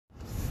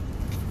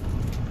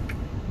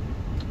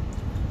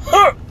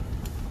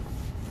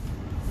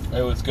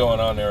Hey, what's going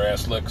on there,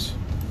 ass licks?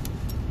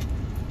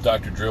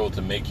 Dr. Drill with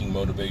the Making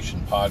Motivation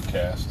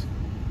podcast.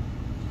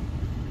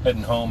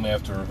 Heading home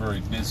after a very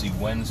busy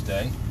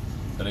Wednesday.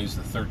 Today's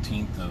the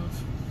 13th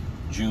of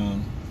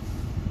June.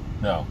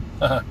 No,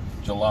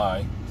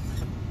 July,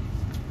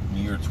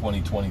 year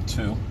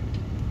 2022.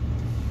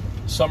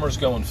 Summer's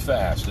going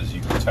fast, as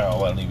you can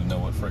tell. I don't even know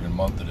what friggin'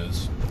 month it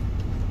is.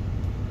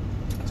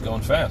 It's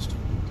going fast.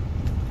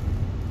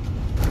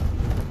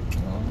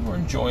 We're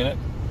enjoying it.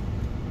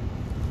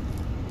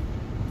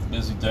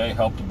 Busy day,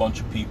 helped a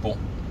bunch of people,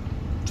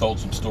 told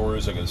some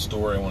stories. I got a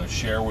story I want to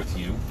share with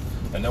you.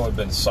 I know I've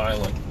been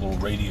silent, a little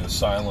radio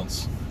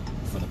silence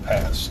for the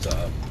past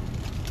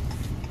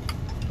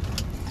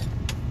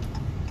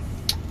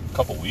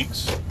couple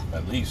weeks,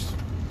 at least.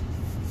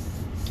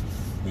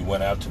 We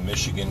went out to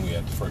Michigan. We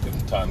had the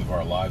freaking time of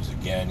our lives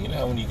again. You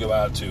know, when you go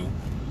out to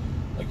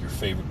like your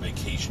favorite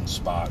vacation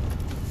spot.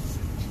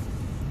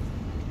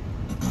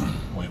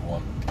 Wait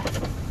one.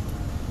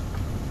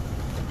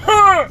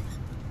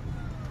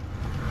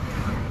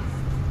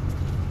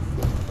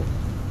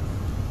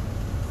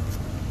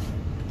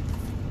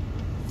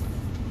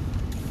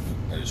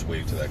 I just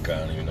waved to that guy.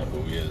 I don't even know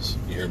who he is.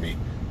 You hear me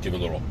give a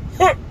little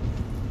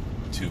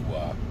to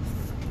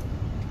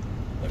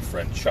my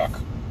friend Chuck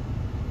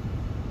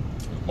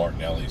with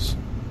Martinelli's.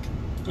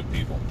 Good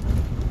people.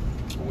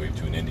 A wave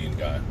to an Indian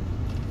guy.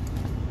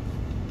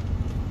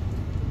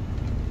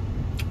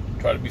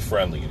 Try to be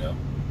friendly, you know.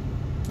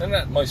 And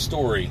that, my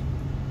story,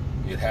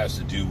 it has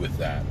to do with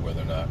that,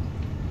 whether or not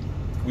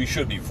we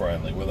should be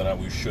friendly, whether or not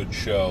we should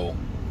show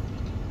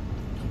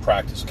and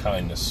practice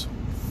kindness,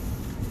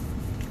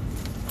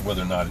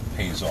 whether or not it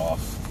pays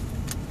off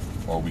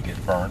or we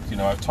get burnt. You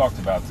know, I've talked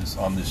about this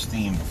on this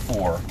theme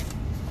before.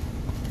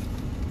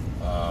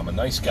 I'm a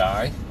nice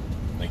guy.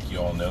 I think you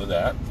all know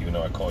that, even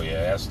though I call you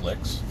ass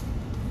licks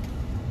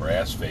or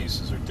ass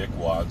faces or dick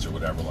wads or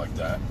whatever like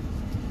that.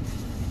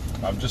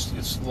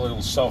 It's a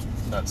little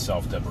not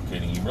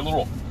self-deprecating humor, a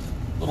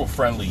little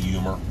friendly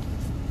humor.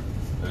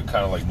 It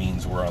kind of like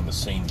means we're on the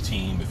same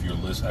team if you're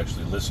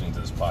actually listening to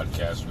this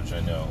podcast, which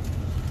I know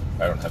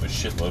I don't have a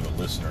shitload of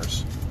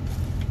listeners.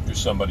 You're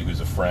somebody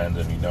who's a friend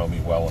and you know me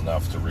well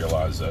enough to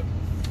realize that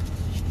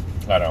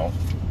I'm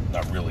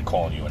not really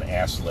calling you an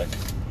ass lick.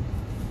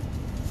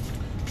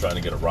 Trying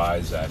to get a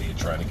rise out of you,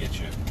 trying to get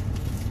you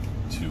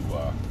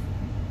to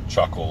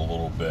chuckle a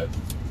little bit.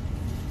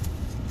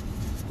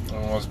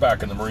 When I was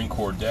back in the Marine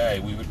Corps day,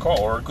 we would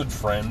call our good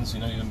friends,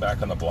 you know, even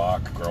back on the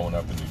block, growing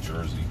up in New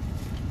Jersey.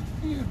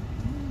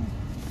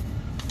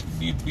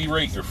 You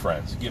berate your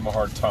friends, you give them a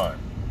hard time.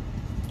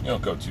 You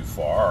don't go too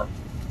far.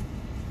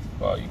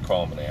 Well, you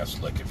call them an ass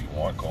lick if you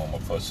want, call them a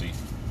pussy.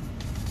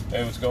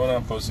 Hey, what's going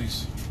on,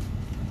 pussies?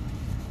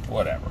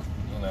 Whatever,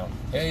 you know.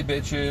 Hey,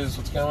 bitches,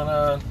 what's going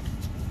on?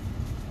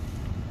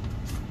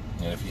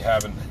 And if you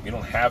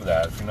don't have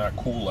that, if you're not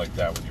cool like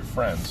that with your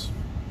friends,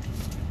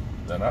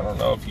 then I don't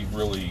know if you've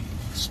really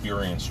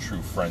experienced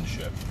true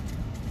friendship.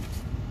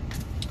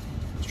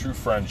 True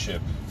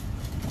friendship,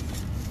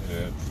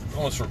 it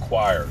almost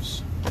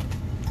requires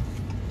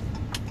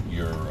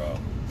your,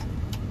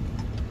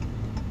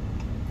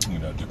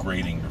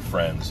 degrading your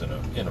friends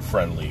in a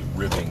friendly,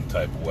 ribbing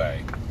type of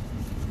way.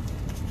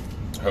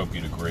 I hope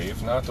you'd agree.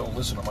 If not, don't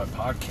listen to my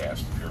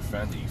podcast if you're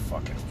offended, you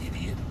fucking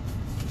idiot.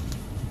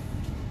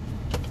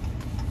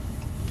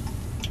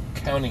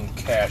 Counting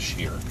cash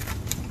here.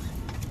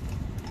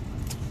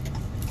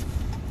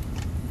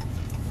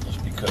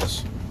 Just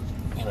because,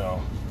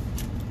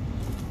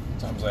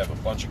 sometimes I have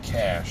a bunch of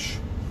cash.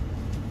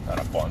 Not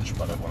a bunch,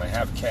 but when I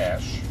have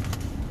cash,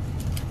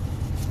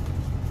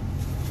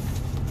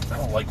 I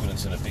don't like when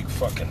it's in a big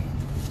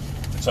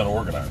it's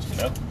unorganized, you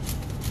know?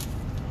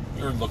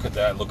 You ever look at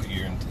that, look at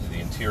the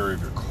interior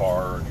of your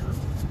car and your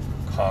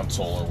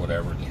console or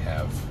whatever, and you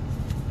have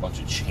a bunch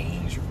of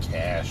change or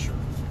cash or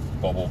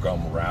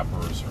bubblegum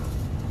wrappers or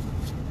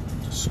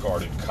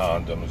discarded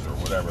condoms or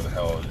whatever the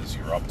hell it is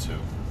you're up to,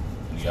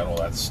 and you got all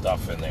that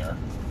stuff in there.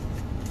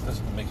 It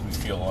doesn't make me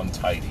feel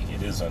untidy.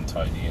 It is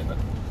untidy and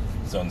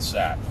it's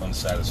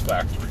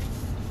unsatisfactory.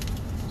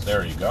 So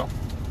there you go.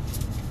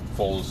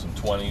 Fold some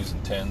 20s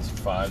and 10s and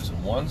 5s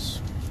and 1s.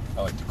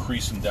 I like to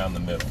crease them down the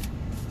middle.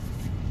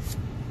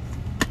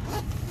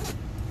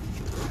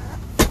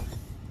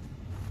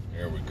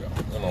 There we go.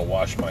 I'm going to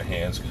wash my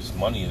hands because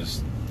money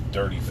is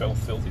dirty,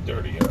 filthy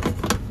dirty.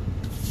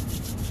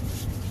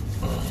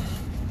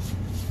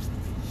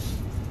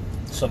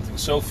 Something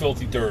so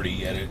filthy dirty,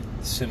 yet it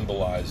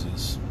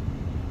symbolizes,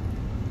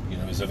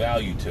 there's a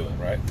value to it,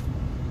 right?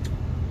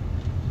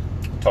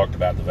 I talked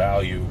about the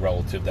value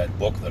relative to that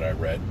book that I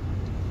read.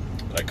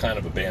 I kind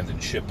of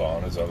abandoned ship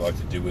on, as I like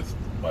to do with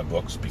my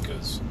books,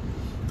 because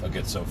I'll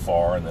get so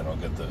far and then I'll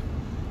get the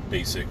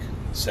basic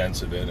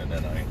sense of it and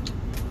then I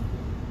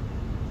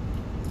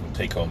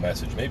take home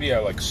message. Maybe I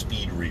like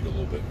speed read a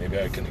little bit. Maybe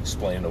I can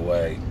explain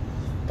away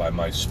by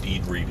my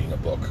speed reading a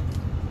book.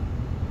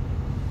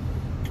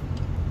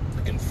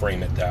 I can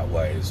frame it that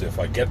way, as if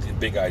I get the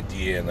big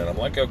idea and then I'm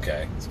like,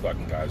 okay, this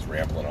fucking guy's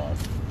rambling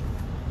off.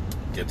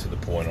 Get to the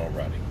point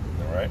already,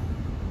 all right?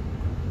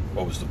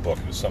 what was the book?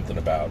 It was something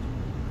about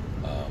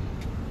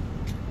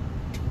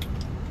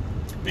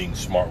being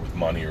smart with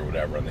money or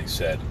whatever, and they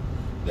said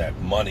that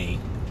money,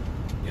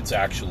 it's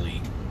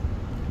actually,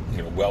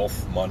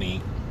 wealth,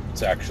 money,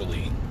 it's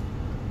actually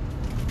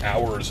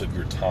hours of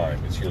your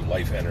time. It's your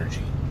life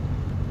energy.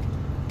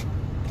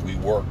 We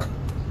work,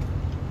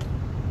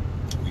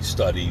 we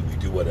study, we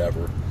do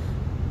whatever,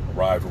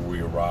 arrive where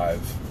we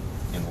arrive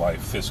in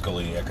life,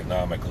 fiscally,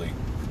 economically,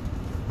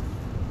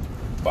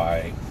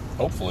 by,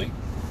 hopefully,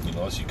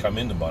 unless you come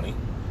into money,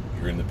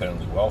 you're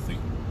independently wealthy,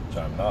 which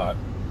I'm not,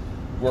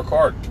 work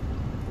hard.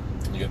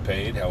 You get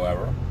paid,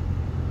 however,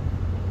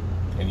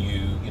 and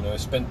you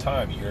spend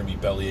time. You hear me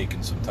belly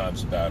aching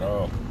sometimes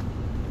about,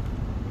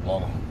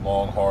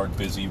 long, hard,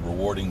 busy,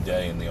 rewarding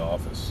day in the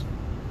office.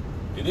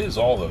 It is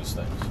all those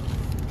things.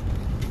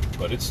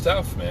 But it's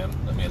tough, man.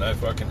 I mean, I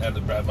fucking had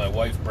to have my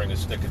wife bring a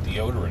stick of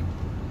deodorant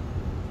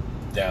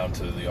down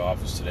to the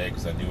office today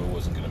because I knew I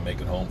wasn't going to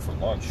make it home for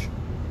lunch.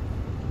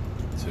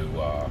 To,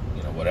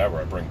 whatever.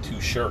 I bring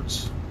 2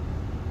 shirts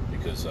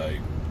because I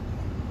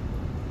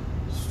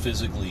was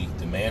physically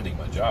demanding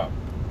my job.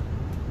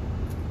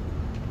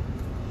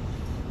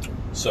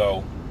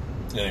 So,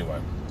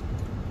 anyway,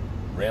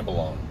 ramble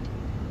on.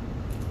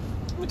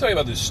 Let me tell you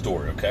about this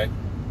story, okay?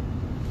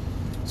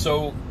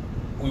 So,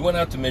 we went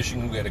out to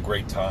Michigan. We had a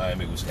great time.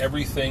 It was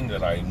everything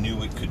that I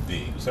knew it could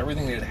be. It was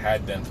everything that it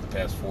had been for the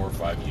past 4 or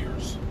 5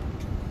 years.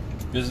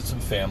 Visit some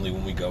family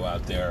when we go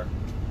out there.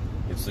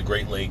 It's the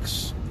Great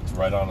Lakes. It's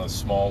right on a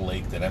small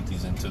lake that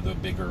empties into the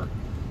bigger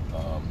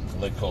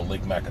lake called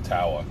Lake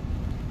Macatawa.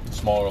 A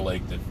smaller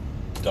lake that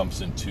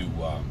dumps into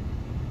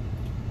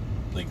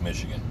Lake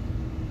Michigan.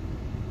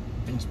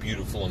 And it's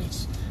beautiful, and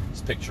it's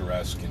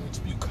picturesque, and it's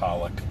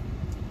bucolic.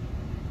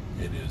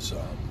 It is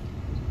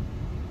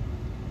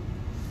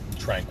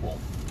tranquil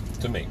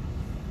to me,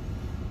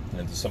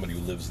 and to somebody who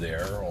lives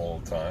there all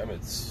the time,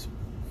 it's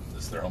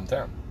their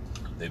hometown.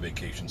 They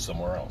vacation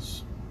somewhere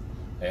else.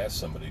 I asked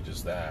somebody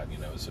just that,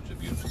 it's such a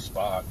beautiful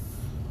spot.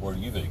 Where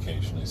do you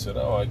vacation? They said,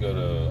 I like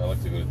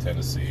to go to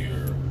Tennessee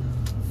or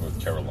North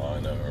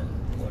Carolina or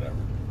whatever.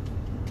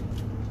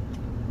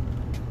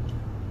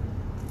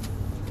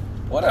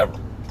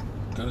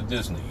 Go to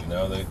Disney.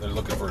 They're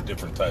looking for a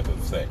different type of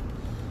thing.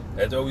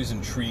 That always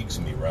intrigues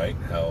me, right?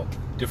 How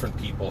different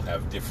people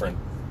have different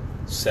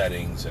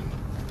settings, and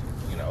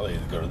they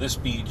go to this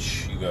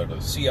beach, you go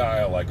to Sea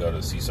Isle, I go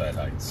to Seaside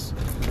Heights.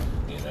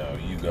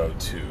 You go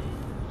to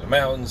the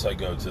mountains, I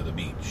go to the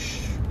beach.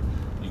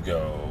 You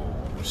go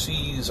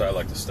overseas, I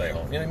like to stay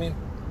home. You know what I mean?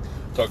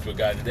 Talked to a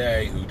guy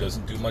today who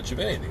doesn't do much of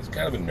anything. He's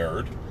kind of a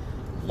nerd.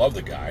 Love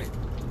the guy,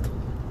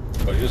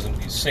 but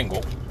he's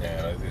single,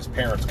 and his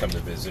parents come to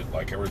visit.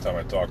 Like every time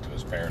I talk to him,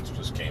 his parents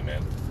just came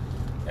in,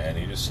 and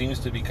he just seems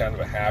to be kind of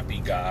a happy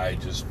guy,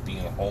 just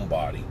being a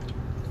homebody.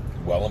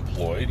 Well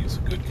employed, he's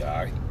a good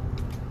guy.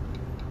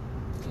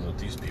 I don't know what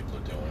these people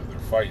are doing. If they're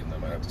fighting, they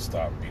might have to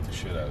stop and beat the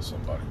shit out of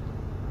somebody.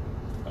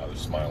 They're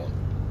smiling.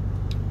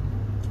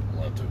 I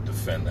want to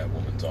defend that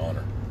woman's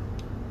honor.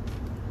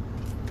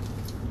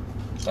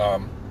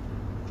 So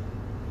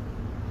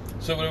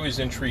it always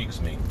intrigues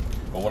me.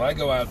 But when I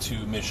go out to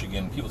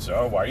Michigan, people say,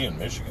 why are you in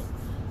Michigan?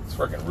 It's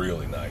freaking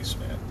really nice,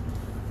 man.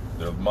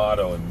 Their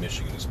motto in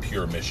Michigan is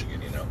pure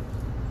Michigan,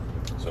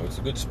 So it's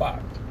a good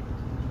spot.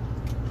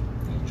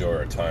 Enjoy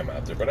our time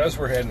out there. But as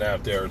we're heading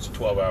out there, it's a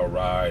 12-hour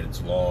ride.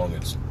 It's long.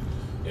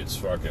 It's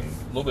fucking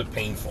a little bit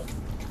painful.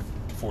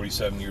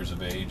 47 years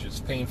of age. It's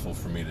painful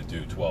for me to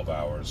do 12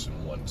 hours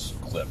in one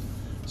clip.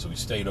 So we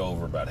stayed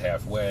over about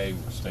halfway.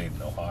 We stayed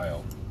in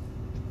Ohio.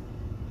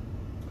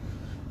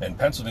 And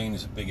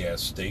Pennsylvania's a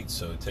big-ass state,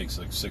 so it takes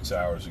like 6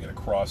 hours to get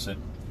across it.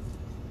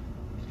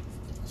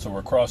 So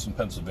we're crossing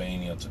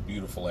Pennsylvania. It's a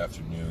beautiful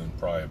afternoon,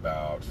 probably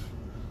about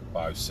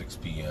 5-6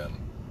 p.m.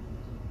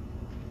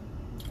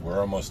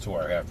 We're almost to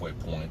our halfway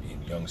point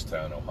in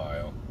Youngstown,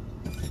 Ohio.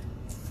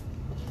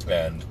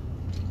 And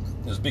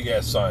this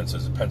big-ass sign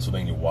says the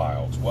Pennsylvania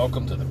Wilds.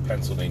 Welcome to the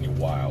Pennsylvania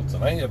Wilds.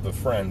 And I have a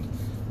friend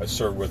I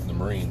served with in the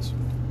Marines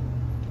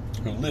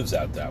who lives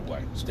out that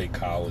way. State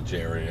College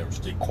area, or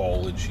State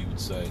College, he would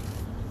say.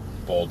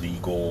 Bald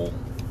Eagle,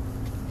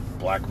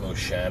 Black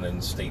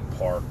Moshannon State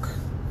Park.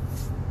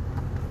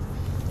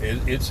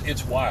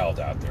 It's wild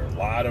out there. A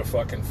lot of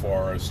fucking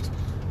forest,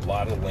 a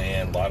lot of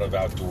land, a lot of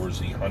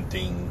outdoorsy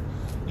hunting,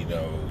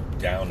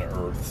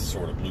 down-to-earth,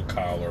 sort of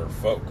blue-collar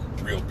folk,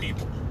 real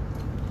people.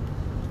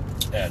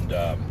 And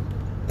to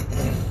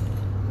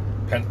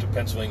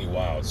Pennsylvania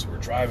Wilds. We're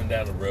driving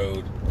down the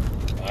road,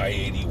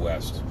 I-80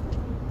 West.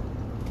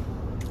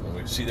 And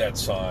we see that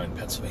sign,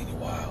 Pennsylvania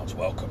Wilds,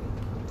 welcome.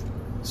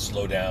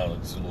 Slow down,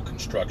 there's a little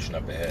construction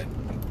up ahead.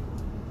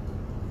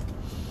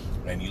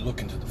 And you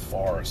look into the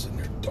forest, and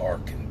they're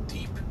dark and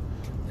deep,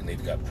 and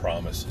they've got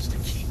promises to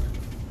keep.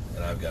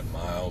 And I've got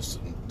miles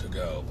to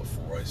go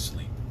before I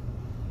sleep.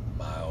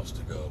 Miles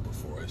to go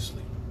before I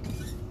sleep.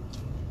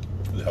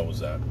 Who the hell was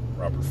that?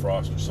 Robert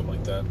Frost or something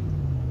like that?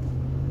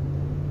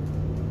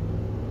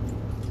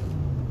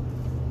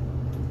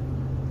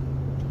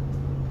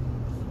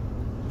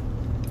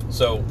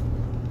 So,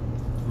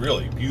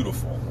 really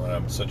beautiful.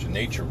 I'm such a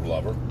nature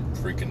lover,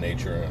 freak of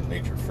nature, and a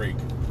nature freak,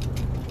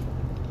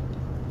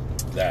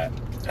 that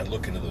I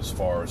look into those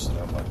forests and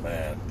I'm like,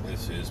 man,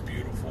 this is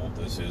beautiful.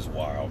 This is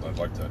wild. I'd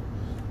like to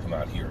come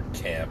out here and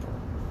camp,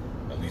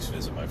 or at least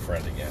visit my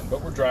friend again.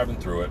 But we're driving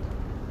through it.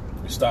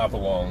 We stop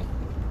along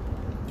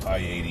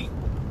I-80.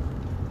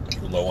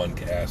 We're low on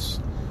gas.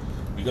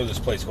 We go to this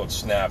place called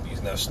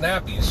Snappy's. Now,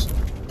 Snappy's,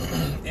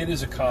 it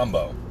is a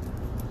combo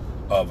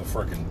of a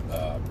freaking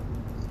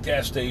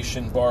gas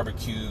station,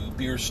 barbecue,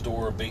 beer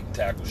store, bait and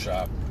tackle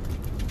shop,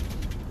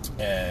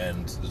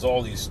 and there's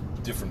all these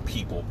different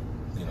people,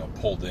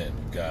 pulled in.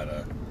 You've got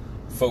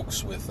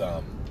folks with,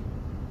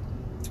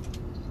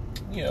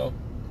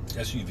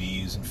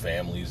 SUVs and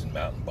families and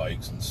mountain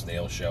bikes and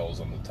snail shells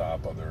on the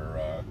top,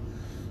 other,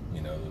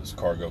 those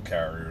cargo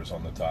carriers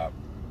on the top,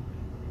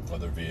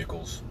 other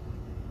vehicles.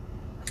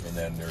 And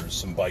then there's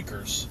some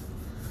bikers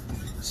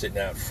sitting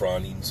out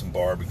front eating some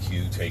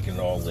barbecue, taking it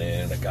all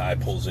in. A guy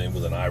pulls in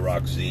with an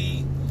IROC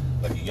Z,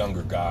 like a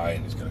younger guy,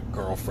 and he's got a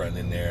girlfriend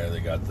in there. They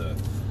got the,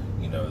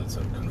 it's a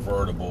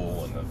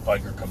convertible, and the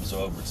biker comes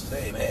over and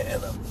says, hey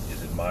man,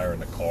 he's admiring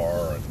the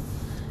car, and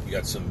you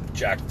got some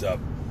jacked up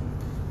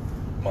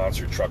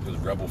monster truck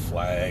with rebel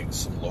flags,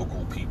 some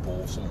local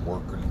people, some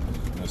workers,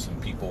 some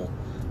people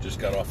just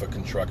got off a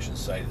construction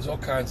site. There's all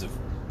kinds of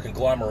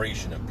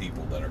conglomeration of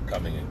people that are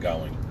coming and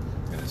going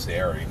in this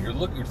area, and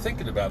you're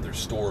thinking about their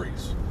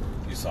stories.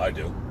 At least I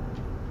do.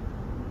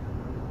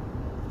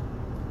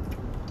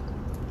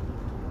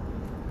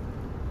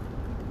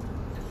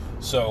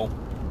 So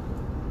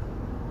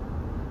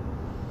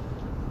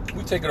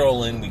we take it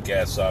all in, we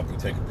gas up, we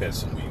take a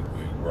piss, and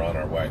we're on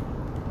our way.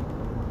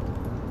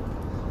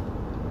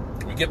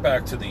 We get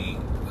back to the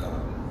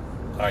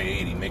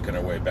I-80, making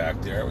our way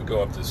back there. We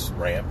go up this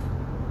ramp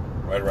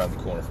right around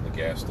the corner from the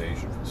gas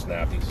station, from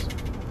Snappy's.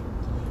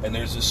 And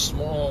there's this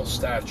small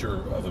stature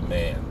of a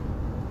man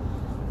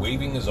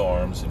waving his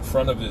arms in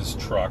front of his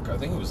truck. I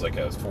think it was like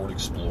a Ford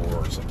Explorer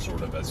or some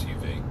sort of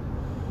SUV.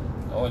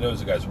 All I know is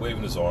the guy's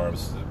waving his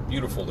arms. It's a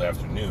beautiful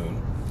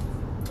afternoon.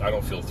 I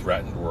don't feel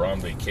threatened. We're on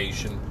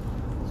vacation.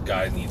 This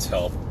guy needs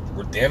help.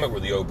 We're the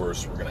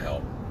Obersts. We're going to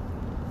help.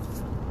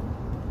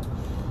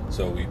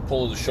 So we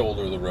pull to the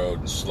shoulder of the road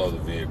and slow the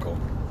vehicle.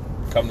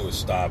 Come to a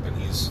stop, and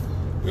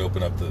we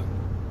open up the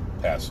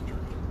passenger,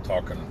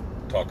 talking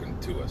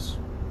to us.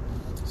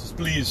 He says,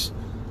 please,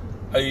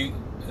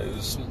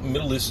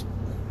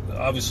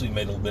 obviously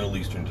Middle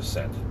Eastern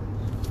descent.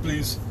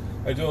 Please,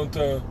 I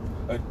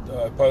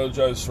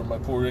apologize for my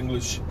poor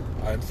English.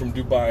 I'm from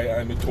Dubai.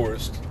 I'm a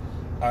tourist.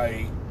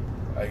 I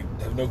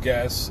have no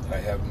gas. I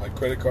have my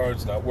credit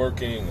card's not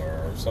working,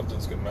 or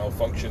something's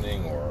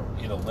malfunctioning, or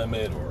in a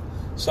limit, or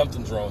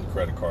something's wrong with the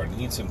credit card. I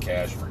need some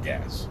cash for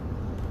gas.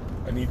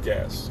 I need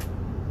gas.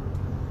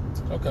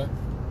 Okay.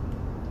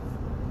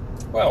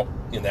 Well,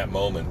 in that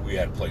moment, we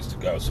had a place to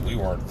go, so we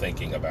weren't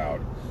thinking about,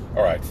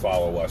 all right,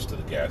 follow us to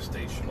the gas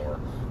station, or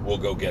we'll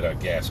go get a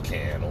gas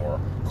can, or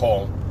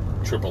call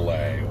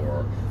AAA,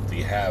 or do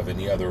you have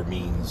any other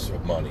means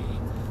of money?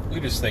 We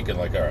were just thinking,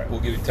 like, all right,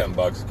 we'll give you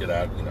 $10, get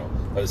out,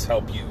 let us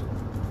help you,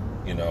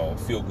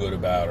 feel good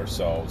about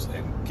ourselves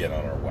and get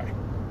on our way.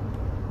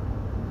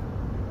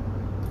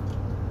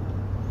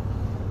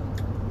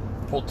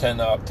 Pull $10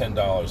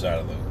 out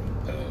of the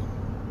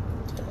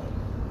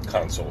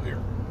console here.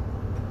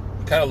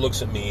 He kind of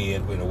looks at me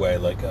in a way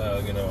like, I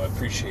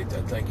appreciate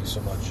that. Thank you so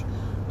much.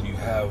 Can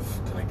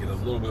I get a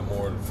little bit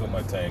more to fill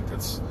my tank?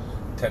 That's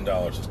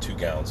 $10 is 2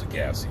 gallons of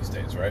gas these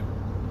days, right?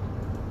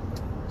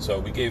 So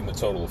we gave him a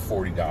total of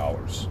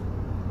 $40.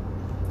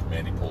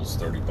 Mandy pulls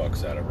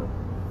 $30 out of her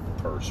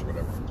purse or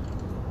whatever.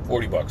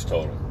 $40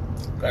 total.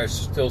 Guy's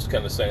still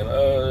kind of saying,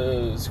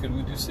 could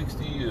we do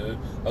 60?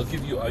 I'll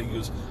give you, he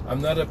goes,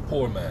 I'm not a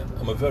poor man.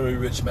 I'm a very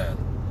rich man.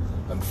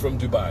 I'm from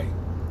Dubai.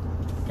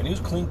 And he was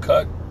clean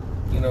cut,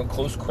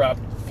 close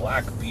cropped,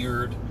 black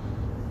beard,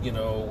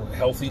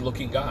 healthy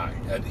looking guy.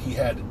 And he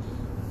had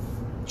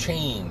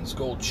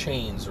gold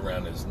chains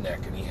around his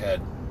neck, and he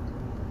had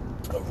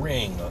a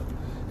ring,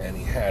 and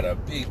he had a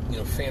big,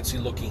 fancy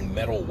looking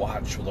metal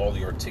watch with all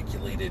the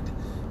articulated,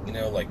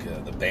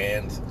 the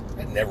band.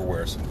 I'd never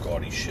wear some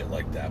gaudy shit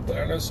like that, but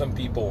I know some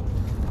people,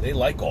 they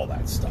like all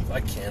that stuff.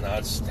 I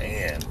cannot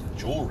stand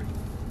jewelry.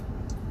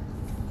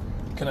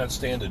 I cannot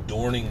stand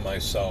adorning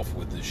myself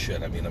with this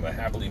shit. I mean, I'm a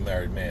happily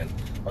married man.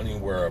 I don't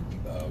even wear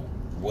a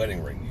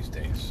wedding ring these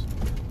days,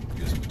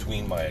 because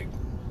between my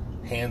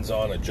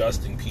hands-on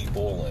adjusting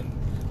people and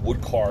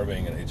wood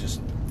carving, and it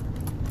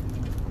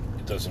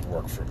doesn't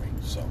work for me.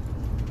 So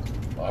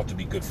I'll have to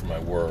be good for my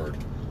word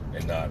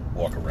and not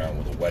walk around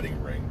with a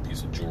wedding ring,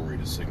 piece of jewelry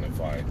to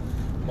signify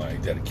my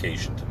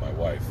dedication to my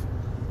wife.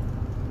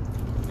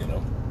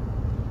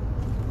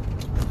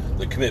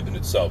 The commitment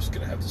itself is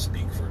going to have to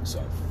speak for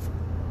itself.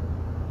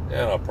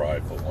 And I'll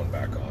probably put one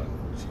back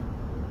on. She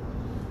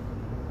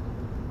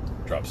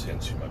drops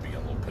hints, she might be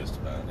getting a little pissed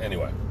about it.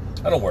 Anyway,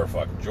 I don't wear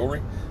fucking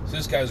jewelry. So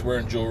this guy's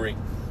wearing jewelry.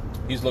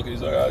 He's like,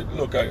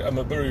 look, I'm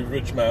a very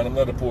rich man. I'm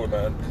not a poor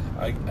man.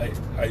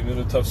 I'm in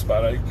a tough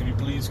spot. Can you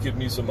please give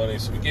me some money?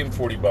 So we gave him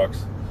 $40.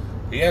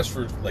 He asked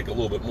for like a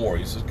little bit more.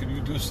 He says, "Could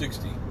you do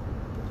 60?"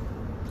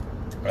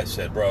 I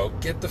said, "Bro,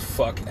 get the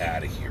fuck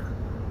out of here."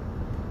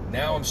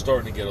 Now I'm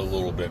starting to get a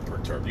little bit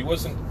perturbed. He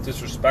wasn't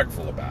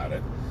disrespectful about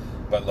it,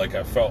 but like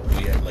I felt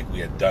we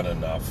had done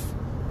enough,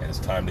 and it's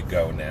time to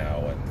go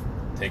now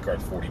and take our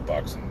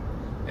 $40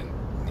 and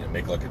you know,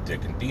 make like a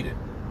dick and beat it.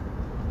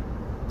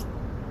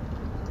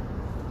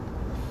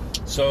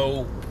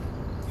 So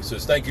he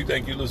says, thank you.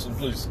 Listen,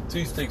 please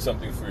take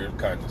something for your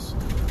kindness.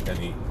 And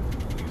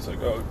he's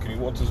like, "Oh, can you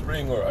want this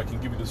ring, or I can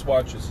give you this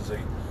watch? This is a,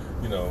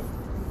 you know,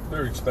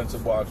 very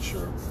expensive watch."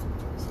 Or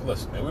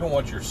listen, man, we don't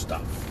want your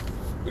stuff.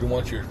 We don't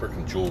want your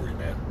freaking jewelry,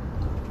 man.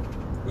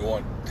 We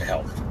want to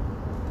help.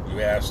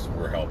 You asked,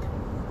 we're helping.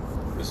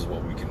 This is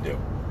what we can do.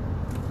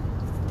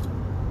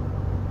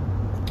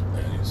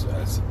 And he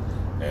says,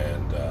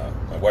 and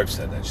my wife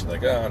said that. She's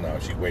like, "Oh no,"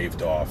 she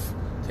waved off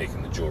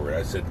taking the jewelry.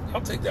 I said,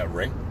 "I'll take that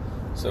ring."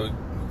 So we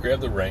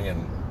grabbed the ring,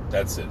 and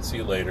that's it. See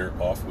you later.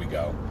 Off we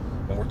go.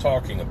 And we're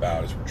talking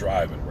about, as we're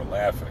driving, we're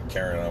laughing, and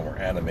Karen and I were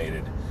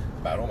animated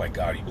about, oh my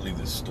God, you believe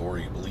this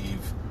story? You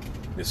believe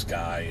this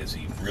guy? Is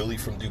he really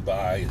from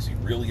Dubai? Is he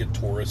really a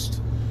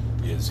tourist?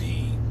 Is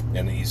he...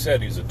 And he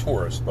said he's a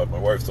tourist, but my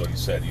wife thought he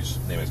said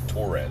his name is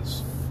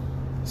Torres.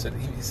 He said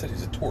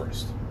he's a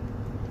tourist.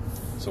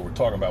 So we're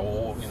talking about,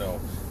 well, you know,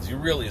 is he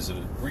really? Is it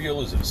real?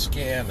 Is it a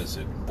scam? Is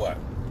it what?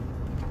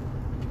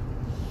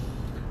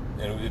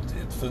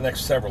 And for the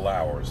next several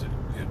hours, it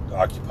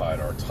occupied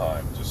our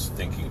time just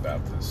thinking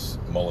about this,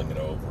 mulling it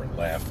over and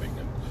laughing.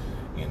 And,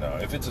 you know,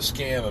 if it's a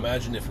scam,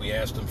 imagine if we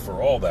asked him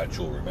for all that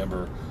jewelry,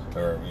 remember?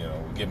 Or, you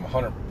know, we give him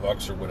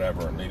 $100 or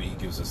whatever, and maybe he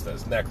gives us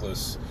this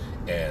necklace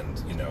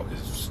and, you know,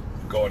 his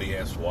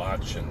gaudy-ass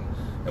watch,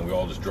 and we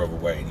all just drove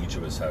away, and each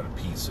of us had a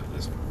piece of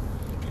this,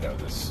 you know,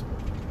 this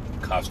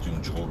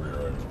costume jewelry or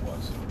whatever it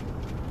was.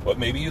 But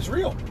maybe it's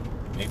real.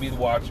 Maybe the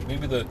watch,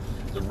 maybe the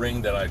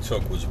ring that I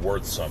took was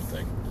worth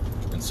something.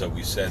 And so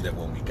we said that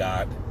when we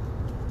got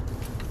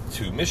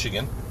to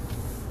Michigan,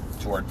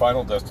 to our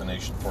final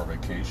destination for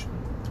vacation,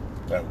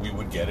 that we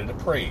would get it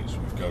appraised.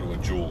 We'd go to a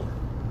jeweler.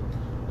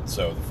 And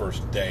so the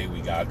first day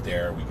we got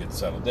there, we get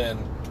settled in.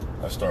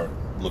 I start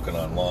looking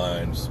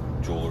online,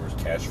 some jewelers,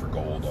 Cash for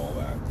Gold, all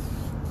that.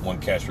 One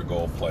Cash for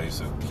Gold place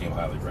that became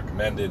highly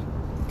recommended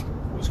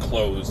was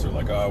closed. They're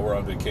like, "Oh, we're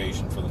on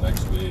vacation for the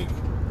next week.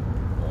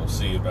 We'll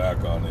see you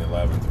back on the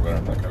 11th.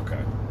 I'm like,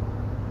 okay.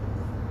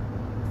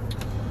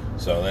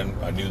 So then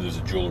I knew there's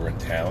a jeweler in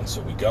town,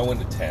 so we go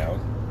into town,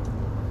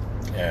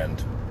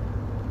 and,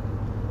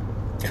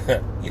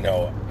 you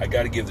know, I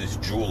got to give this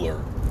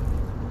jeweler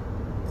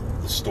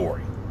the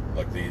story,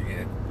 like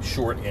the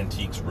short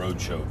Antiques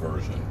Roadshow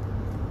version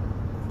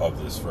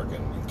of this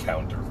freaking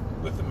encounter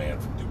with the man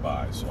from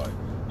Dubai. So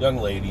young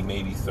lady,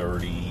 maybe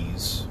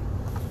 30s,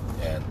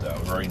 and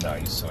very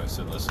nice. And I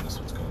said, "Listen, this is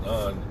what's going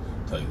on.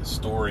 I'll tell you the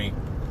story."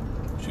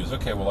 She was,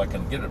 "Okay, well, I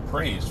can get it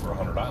appraised for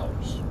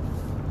 $100.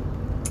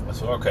 I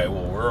said, "Okay,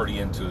 well, we're already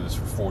into this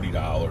for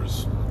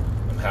 $40.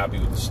 I'm happy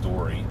with the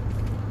story,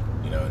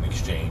 you know, in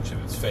exchange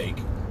if it's fake.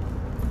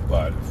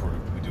 But if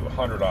we do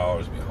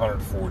 $100, it'd be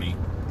 $140.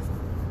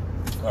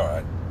 All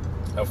right,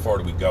 how far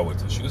do we go with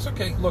this?" She goes,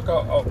 "Okay, look,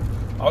 I'll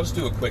just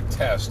do a quick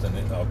test, and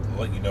then I'll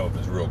let you know if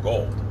it's real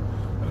gold.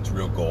 If it's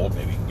real gold,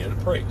 maybe you can get it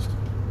appraised."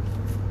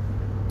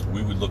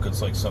 We would look at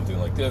like something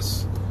like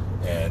this,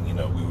 and, you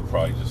know, we would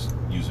probably just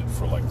use it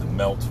for like the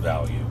melt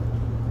value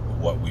of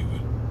what we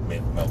would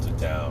melt it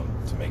down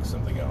to make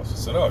something else. I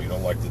said, "Oh, you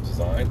don't like the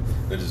design?"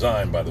 The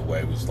design, by the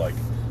way, was like,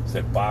 it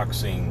said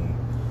Boxing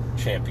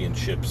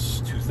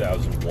Championships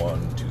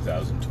 2001,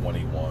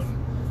 2021.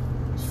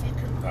 It was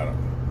fucking, I don't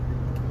know.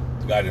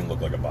 The guy didn't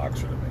look like a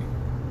boxer to me,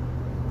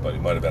 but he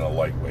might have been a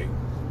lightweight,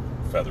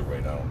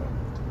 featherweight, I don't know.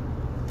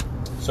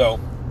 So,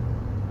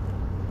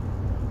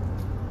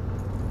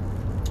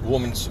 the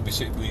woman, we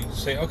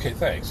say, "Okay,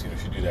 thanks," you know,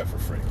 she do that for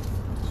free.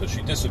 So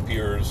she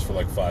disappears for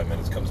like 5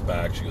 minutes, comes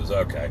back, she goes,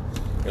 "Okay,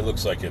 it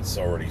looks like it's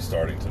already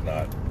starting to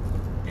not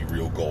be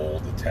real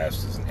gold. The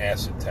test is an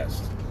acid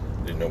test."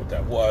 Didn't know what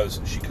that was.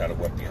 She kind of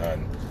went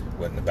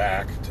in the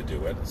back to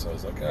do it. So I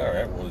was like, "All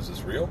right, well, is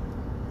this real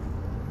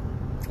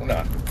or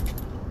not?"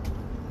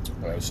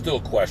 But I was still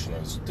questioning.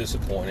 I was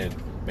disappointed.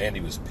 Mandy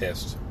was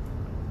pissed.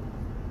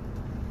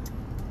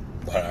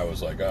 But I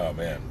was like, "Oh,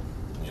 man."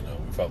 You know,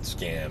 we felt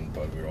scammed,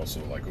 but we were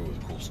also like, "Oh, it was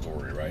a cool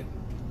story, right?"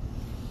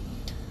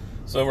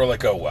 So we're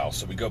like, "Oh, well."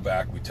 So we go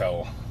back, we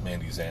tell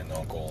Mandy's aunt and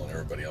uncle and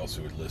everybody else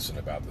who would listen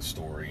about the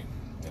story,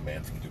 the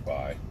man from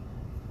Dubai.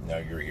 Now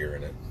you're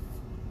hearing it.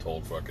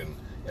 Told fucking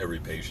every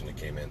patient that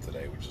came in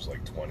today, which is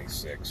like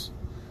 26.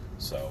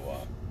 So,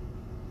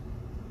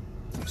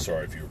 I'm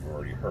sorry if you've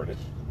already heard it.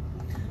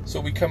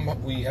 So we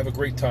have a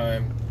great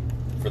time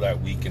for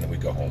that week, and then we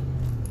go home.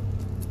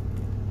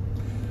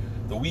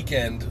 The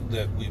weekend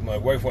that my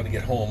wife wanted to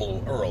get home a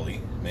little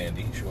early,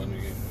 Mandy. She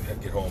wanted to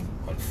get home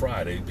on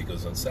Friday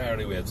because on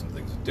Saturday we had some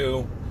things to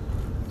do.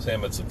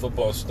 Sam had some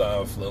football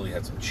stuff, Lily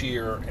had some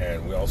cheer,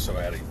 and we also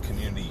had a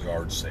community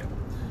yard sale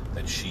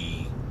that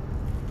she,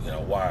 you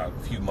know, a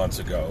few months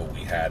ago,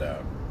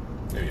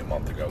 maybe a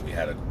month ago, we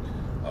had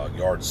a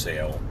yard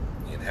sale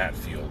in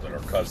Hatfield at our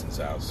cousin's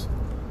house.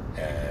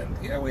 And,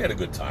 yeah, we had a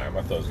good time.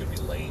 I thought it was going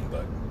to be lame,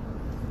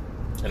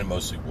 and it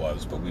mostly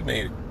was. But we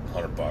made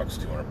 $100,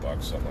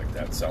 $200, something like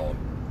that, selling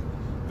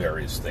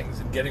various things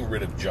and getting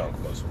rid of junk,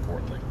 most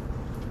importantly.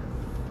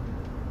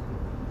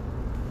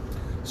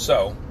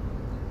 So,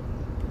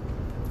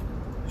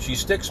 she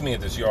sticks me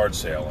at this yard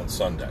sale on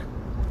Sunday.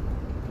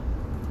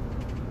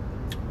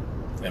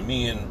 And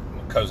me and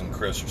my cousin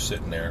Chris are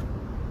sitting there.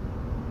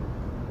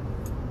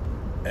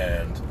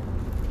 And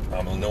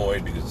I'm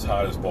annoyed because it's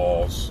hot as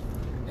balls.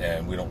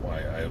 And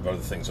I have other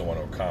things I want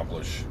to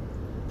accomplish.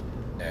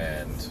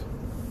 And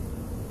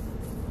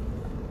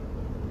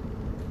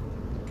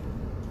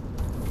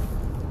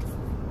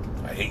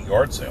I hate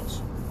yard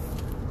sales.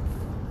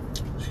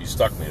 She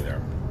stuck me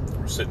there.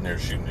 We're sitting there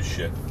shooting the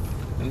shit.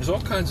 And there's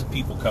all kinds of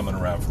people coming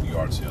around for the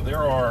yard sale.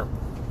 There are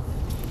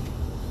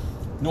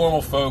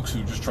normal folks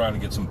who are just trying to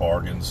get some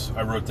bargains.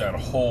 I wrote down a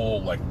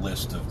whole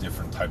list of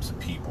different types of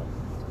people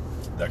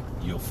that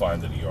you'll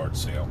find at a yard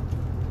sale.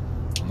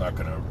 I'm not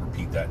going to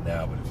repeat that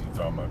now, but if you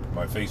found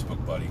my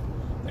Facebook buddy,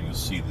 then you'll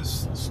see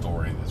this little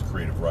story, this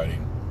creative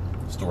writing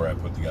story I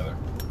put together.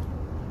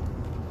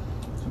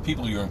 Some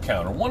people you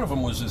encounter. One of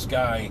them was this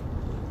guy.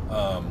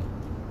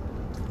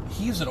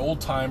 He's an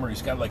old timer.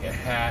 He's got a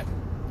hat,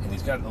 and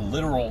he's got a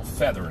literal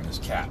feather in his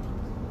cap.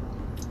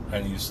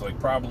 And he's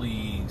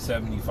probably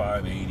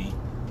 75, 80,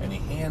 and he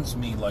hands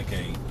me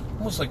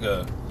almost like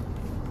a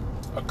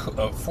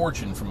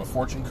fortune from a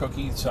fortune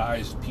cookie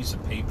sized piece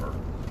of paper,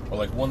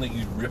 or one that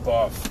you'd rip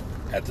off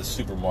at the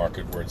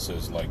supermarket where it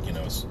says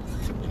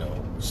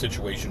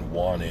situation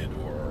wanted,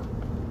 or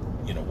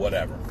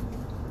whatever.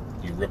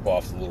 You rip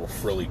off the little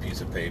frilly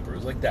piece of paper. It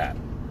was like that.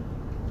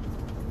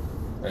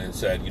 And it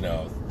said,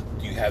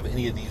 do you have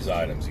any of these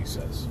items, he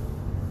says.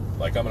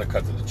 I'm going to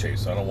cut to the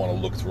chase. I don't want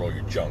to look through all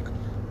your junk.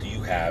 Do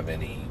you have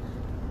any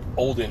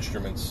old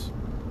instruments,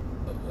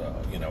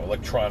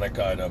 electronic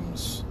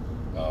items,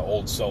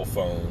 old cell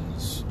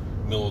phones,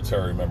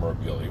 military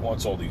memorabilia? He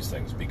wants all these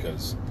things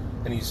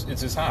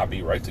it's his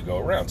hobby, right, to go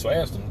around. So I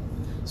asked him,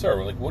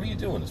 sir, what are you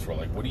doing this for?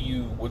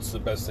 What's the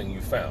best thing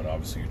you found?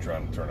 Obviously, you're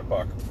trying to turn a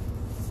buck.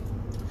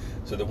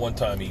 So that one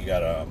time he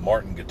got a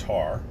Martin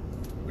guitar,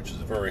 which is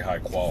a very high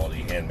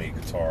quality handmade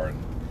guitar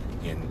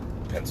in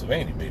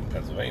Pennsylvania, made in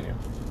Pennsylvania.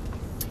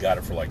 Got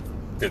it for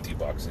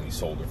 $50, and he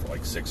sold it for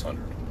 $600.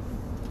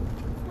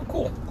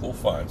 Oh, cool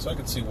find. So I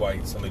could see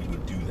why somebody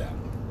would do that.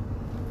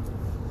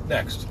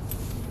 Next,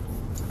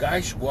 the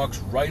guy walks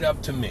right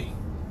up to me,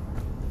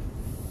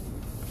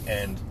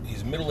 and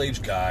he's a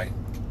middle-aged guy,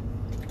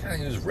 kind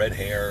of has red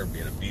hair, he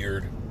had a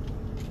beard.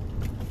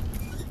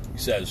 He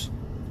says,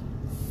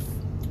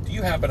 do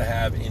you happen to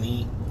have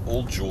any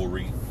old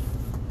jewelry,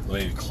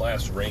 maybe a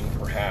class ring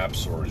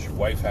perhaps, or does your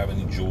wife have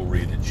any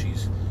jewelry that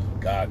she's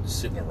got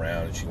sitting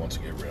around and she wants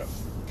to get rid of?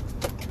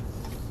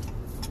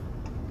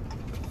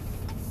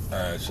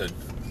 I said,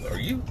 are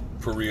you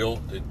for real?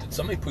 Did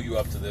somebody put you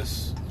up to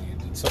this?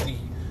 Did somebody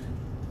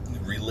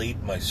relay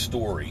my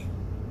story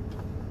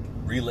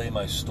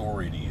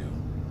to you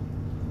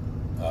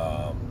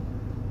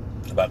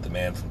about the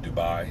man from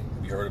Dubai?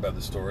 Have you heard about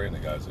the story? And the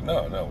guy's like,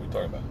 no, what are you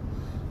talking about?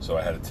 So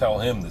I had to tell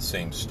him the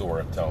same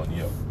story I'm telling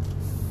you.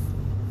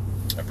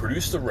 I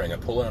produce the ring, I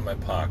pull it out of my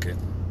pocket,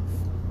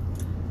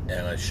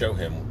 and I show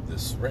him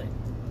this ring.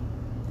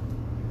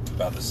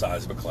 About the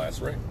size of a class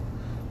ring.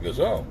 He goes,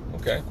 oh,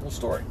 okay, cool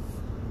story.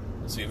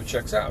 Let's see if it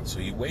checks out. So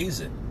he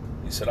weighs it.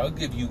 He said, I'll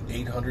give you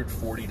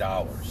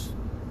 $840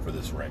 for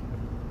this ring.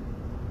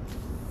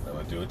 I'm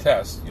going to do a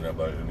test,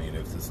 but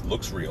if this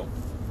looks real,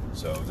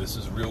 so this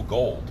is real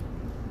gold,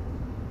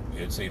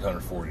 it's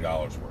 $840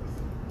 worth,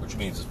 which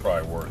means it's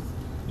probably worth,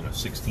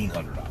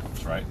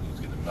 $1,600, right? He was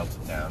going to melt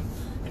it down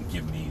and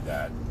give me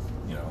that,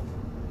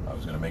 I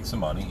was going to make some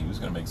money. He was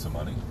going to make some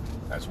money.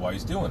 That's why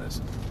he's doing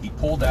this. He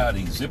pulled out a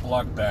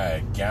Ziploc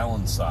bag,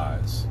 gallon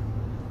size,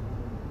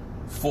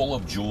 full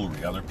of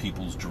jewelry, other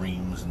people's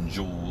dreams and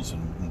jewels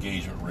and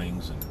engagement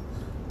rings and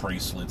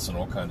bracelets and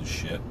all kinds of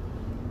shit.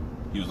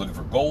 He was looking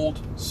for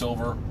gold,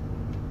 silver,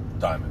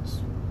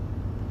 diamonds.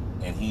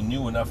 And he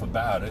knew enough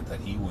about it that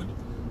he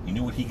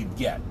knew what he could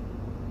get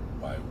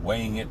by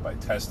weighing it, by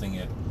testing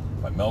it,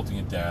 by melting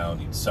it down.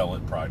 He'd sell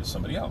it probably to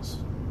somebody else.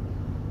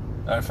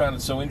 And I found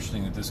it so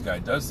interesting that this guy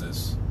does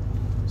this.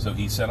 So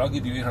he said, I'll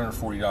give you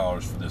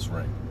 $840 for this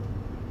ring.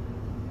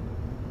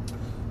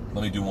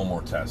 Let me do one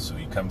more test. So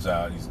he comes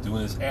out, he's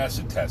doing his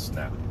acid test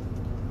now.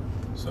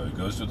 So he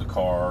goes to the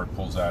car,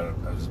 pulls out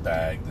of his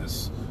bag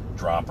this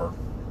dropper,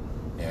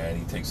 and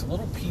he takes a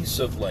little piece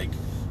of what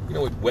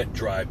wet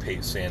dry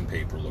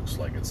sandpaper looks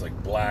like. It's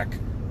black,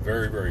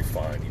 very, very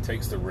fine. He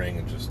takes the ring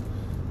and just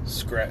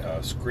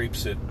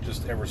scrapes it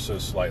just ever so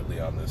slightly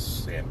on this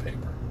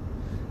sandpaper,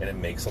 and it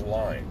makes a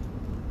line,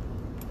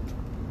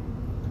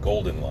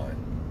 golden line.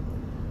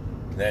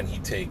 Then he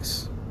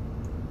takes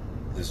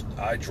this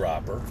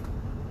eyedropper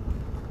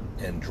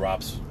and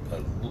drops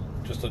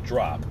just a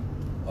drop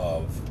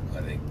of,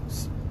 I think,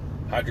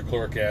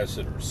 hydrochloric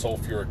acid or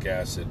sulfuric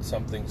acid,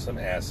 some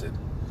acid,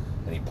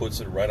 and he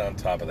puts it right on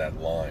top of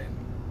that line.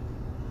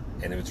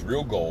 And if it's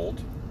real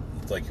gold,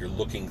 like you're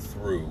looking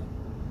through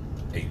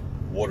a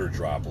water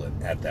droplet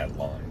at that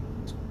line.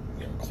 It's,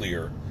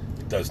 clear.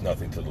 It does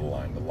nothing to the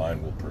line. The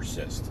line will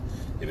persist.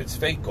 If it's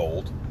fake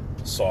gold,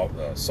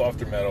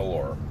 softer metal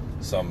or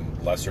some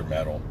lesser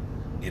metal,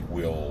 it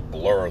will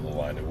blur the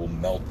line. It will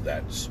melt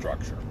that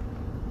structure.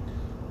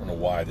 I don't know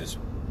why this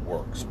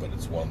works, but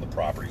it's one of the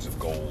properties of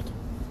gold,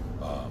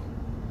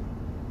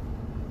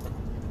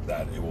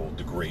 that it will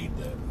degrade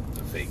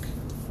the fake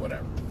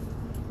whatever.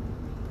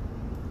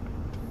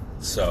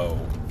 So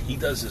he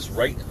does this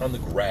right on the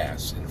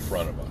grass in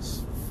front of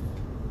us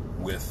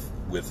with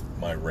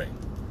my ring,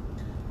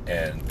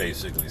 and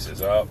basically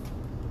says, "Oh,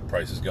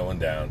 price is going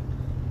down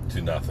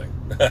to nothing,"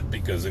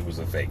 because it was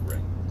a fake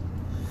ring.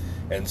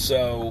 And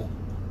so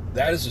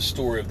that is the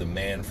story of the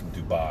man from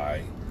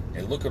Dubai.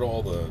 And look at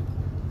all the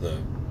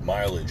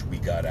mileage we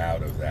got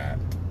out of that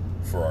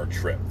for our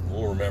trip.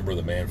 We'll remember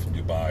the man from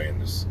Dubai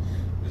and this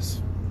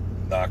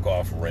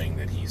knockoff ring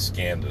that he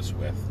scammed us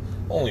with,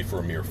 only for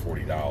a mere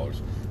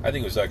 $40. I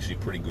think it was actually a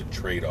pretty good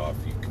trade-off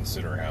if you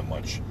consider how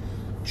much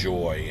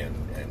joy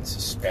and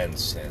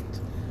suspense and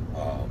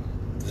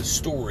the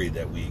story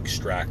that we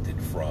extracted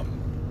from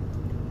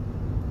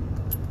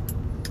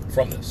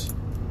this.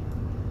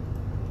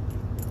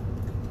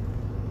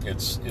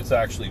 It's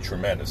actually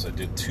tremendous. I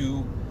did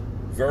 2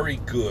 very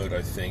good,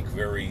 I think,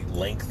 very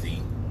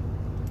lengthy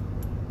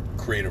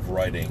creative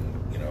writing,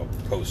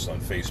 posts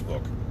on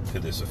Facebook to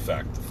this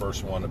effect. The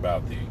first one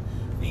about the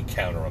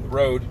encounter on the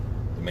road,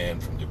 the man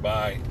from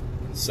Dubai,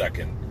 and the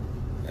second,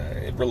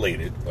 it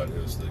related, but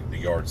it was the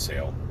yard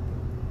sale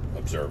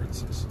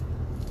observances.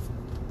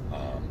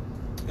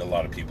 A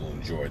lot of people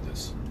enjoyed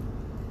this.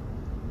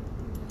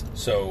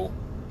 So,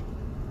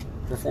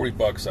 for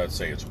 $40, I'd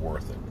say it's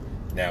worth it.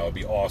 Now, it'd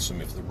be awesome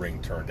if the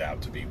ring turned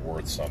out to be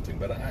worth something,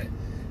 but like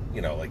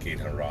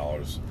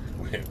 $800.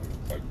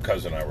 My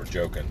cousin and I were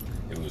joking.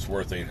 If it was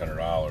worth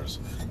 $800,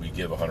 we'd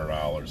give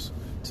 $100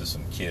 to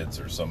some kids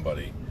or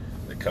somebody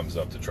that comes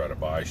up to try to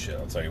buy shit.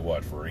 I'll tell you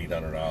what, for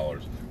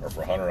 $800 or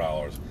for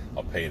 $100,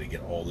 I'll pay to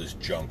get all this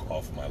junk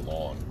off of my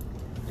lawn.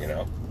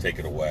 Take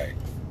it away.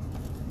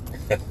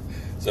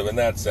 So in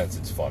that sense,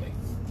 it's funny,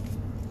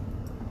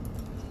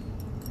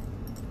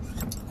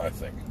 I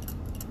think.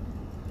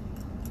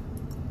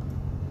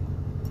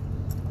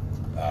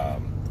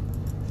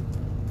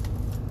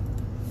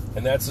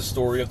 And that's the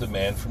story of the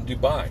man from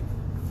Dubai.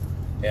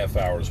 Half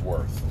hour's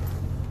worth.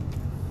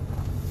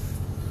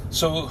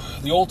 So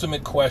the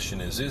ultimate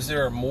question is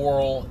there a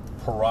moral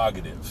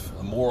prerogative,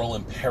 a moral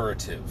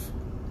imperative?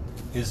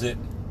 Is it,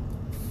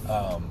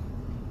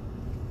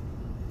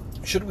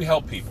 should we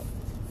help people?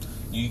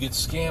 You get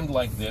scammed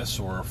like this,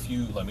 or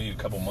maybe a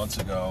couple months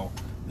ago,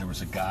 there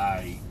was a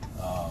guy,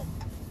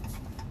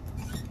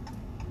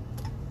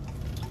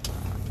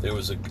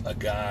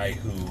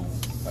 who,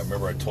 I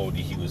remember I told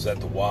you he was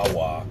at the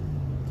Wawa,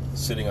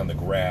 sitting on the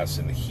grass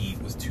in the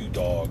heat with 2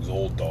 dogs,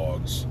 old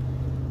dogs,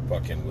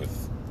 fucking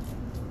with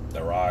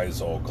their eyes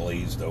all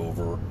glazed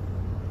over,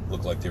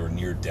 looked like they were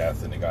near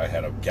death, and the guy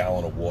had a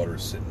gallon of water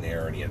sitting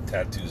there, and he had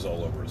tattoos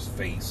all over his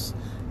face.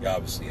 He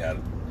obviously had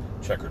a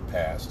checkered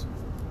past.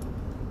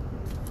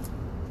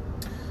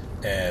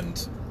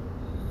 And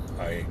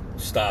I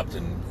stopped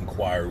and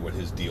inquired what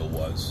his deal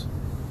was,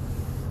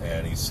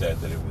 and he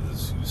said that he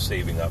was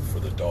saving up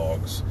for the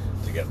dogs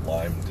to get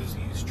Lyme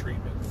disease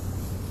treatment.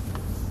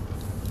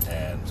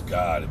 And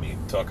God,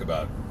 talk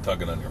about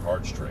tugging on your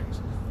heartstrings.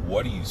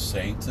 What do you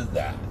say to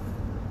that?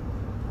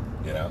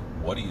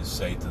 What do you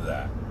say to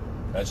that?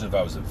 Imagine if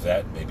I was a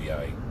vet, maybe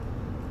I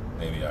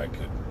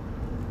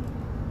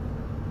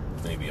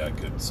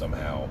could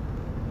somehow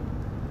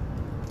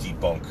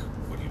debunk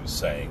what he was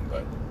saying,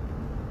 but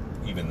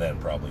even then,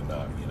 probably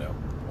not.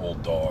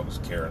 Old dogs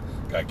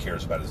guy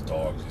cares about his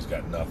dogs. He's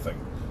got nothing,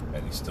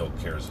 and he still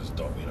cares his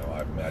dog.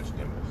 I imagine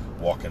him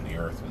walking the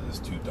earth with his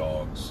 2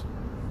 dogs,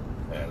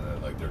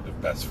 and like they're the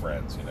best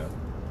friends.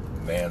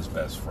 Man's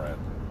best friend.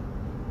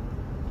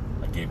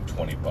 I gave him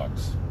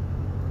 $20.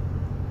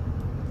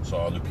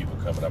 Saw other people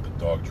coming up with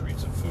dog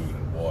treats and food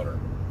and water.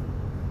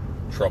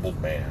 Troubled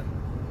man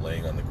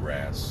laying on the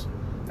grass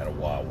at a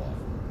Wawa,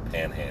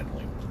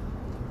 panhandling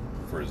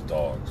for his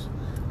dogs.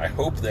 I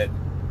hope that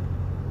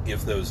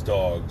if those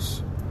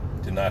dogs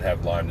did not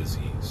have Lyme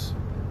disease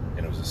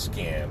and it was a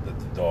scam, that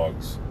the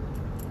dogs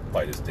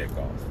bite his dick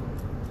off.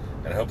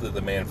 And I hope that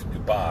the man from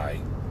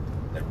Dubai,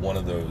 that one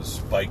of those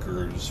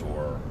bikers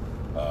or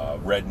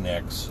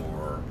rednecks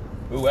or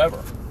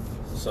whoever,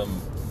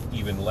 some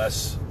even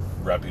less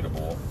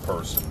reputable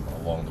person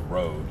along the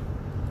road,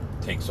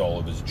 takes all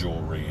of his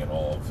jewelry and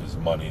all of his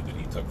money that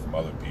he took from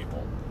other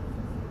people.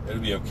 It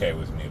would be okay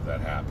with me if that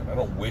happened. I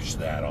don't wish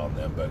that on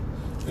them, but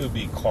it would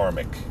be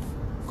karma,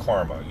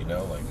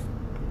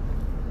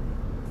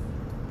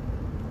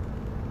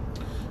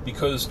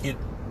 because it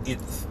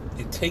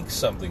takes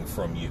something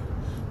from you.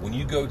 When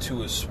you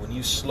when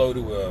you slow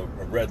to a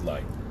red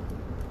light,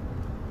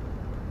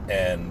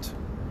 and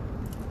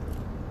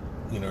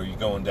you're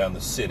going down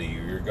the city,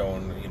 or you're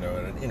going, at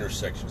an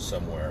intersection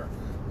somewhere,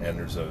 and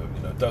there's a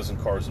dozen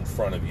cars in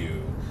front of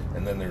you,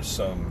 and then there's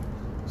some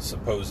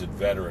supposed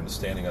veteran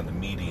standing on the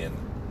median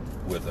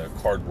with a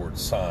cardboard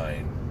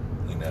sign,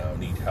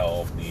 need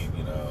help,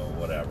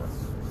 whatever,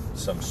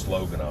 some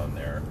slogan on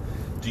there.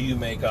 Do you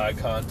make eye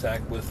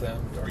contact with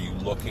them? Are you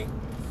looking?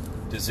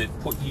 Does it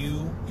put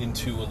you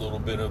into a little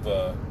bit of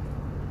a,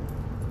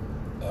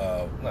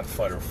 not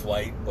fight or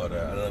flight, but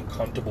an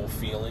uncomfortable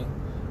feeling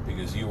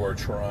because you are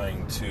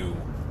trying to,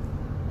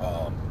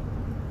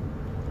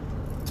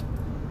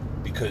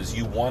 because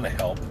you want to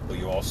help, but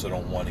you also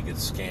don't want to get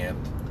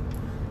scammed?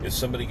 If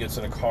somebody gets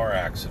in a car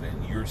accident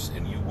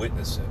and you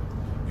witness it,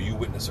 or you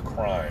witness a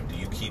crime, do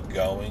you keep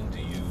going? Do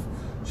you,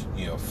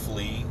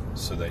 flee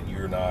so that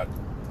you're not,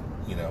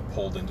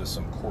 pulled into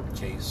some court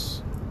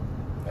case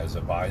as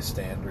a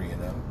bystander,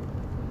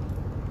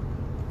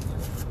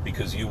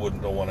 because you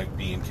don't want to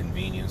be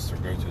inconvenienced or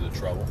go through the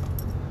trouble,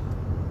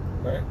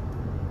 right?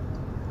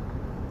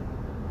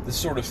 This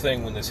sort of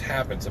thing, when this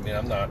happens,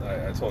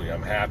 I told you,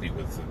 I'm happy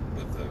with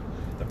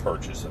the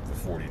purchase of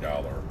the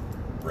 $40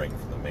 ring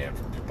from the man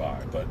from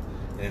Dubai, but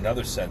in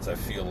another sense, I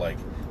feel like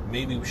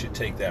maybe we should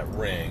take that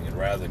ring, and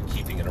rather than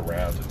keeping it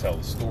around to tell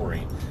the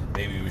story,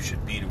 maybe we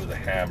should beat it with a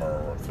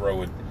hammer or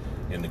throw it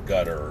in the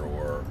gutter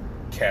or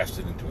cast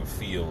it into a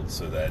field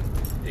so that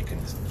it can,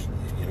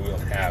 we don't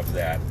have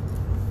that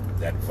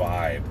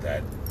vibe,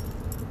 that,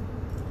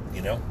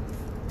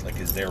 like,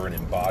 is there an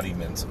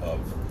embodiment of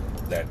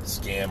that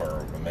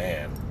scammer of a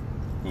man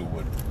who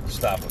would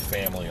stop a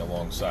family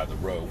alongside the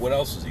road? What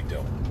else is he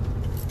doing?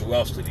 Who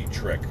else did he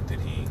trick? Did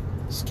he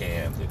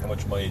scam? How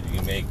much money did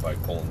he make by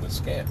pulling the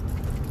scam?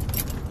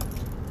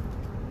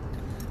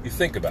 You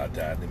think about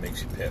that, and it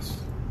makes you pissed.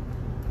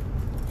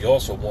 You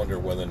also wonder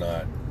whether or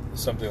not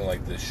something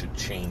like this should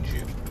change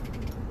you.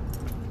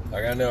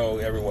 Like, I know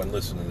everyone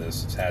listening to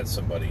this has had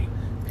somebody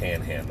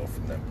panhandle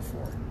from them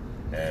before,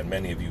 and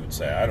many of you would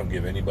say, I don't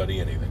give anybody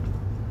anything.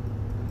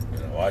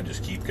 I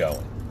just keep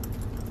going.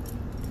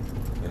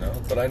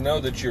 But I know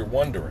that you're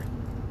wondering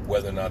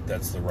whether or not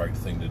that's the right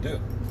thing to do.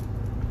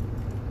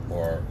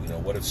 Or,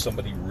 what if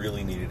somebody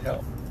really needed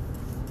help?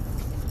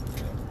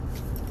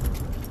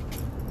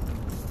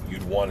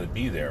 You'd want to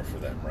be there for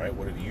them, right?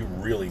 What if you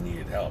really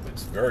needed help?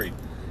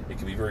 It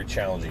can be very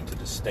challenging to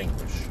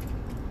distinguish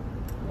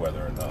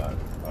whether or not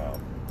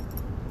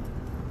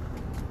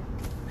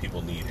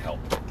people need help.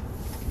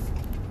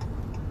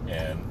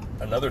 And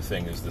another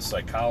thing is the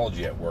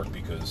psychology at work,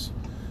 because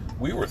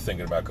we were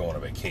thinking about going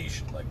on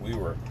vacation. Like, we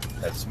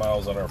had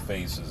smiles on our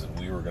faces, and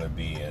we were going to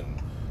be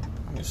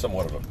in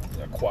somewhat of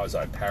a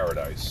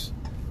quasi-paradise,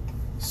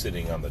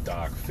 sitting on the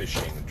dock,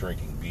 fishing, and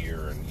drinking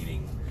beer, and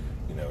eating,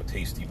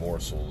 tasty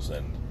morsels,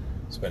 and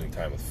spending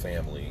time with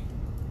family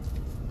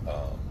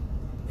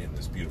in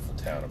this beautiful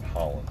town of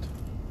Holland.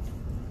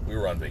 We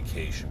were on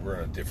vacation. We're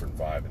in a different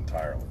vibe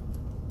entirely.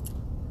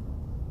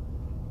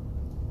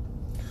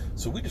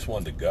 So we just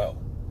wanted to go.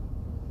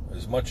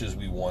 As much as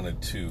we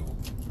wanted to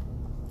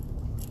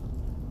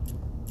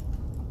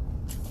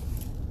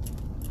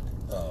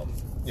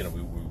we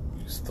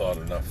thought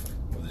enough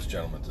of this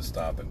gentleman to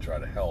stop and try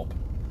to help,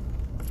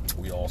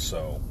 we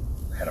also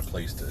had a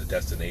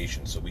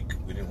destination, so we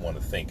didn't want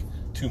to think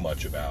too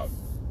much about,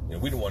 we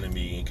didn't want to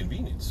be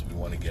inconvenienced. We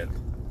want to get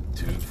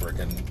to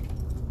frickin'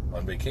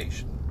 on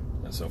vacation.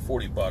 And so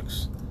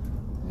 $40,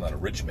 I'm not a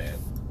rich man.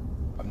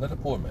 I'm not a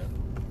poor man.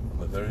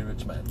 I'm a very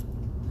rich man.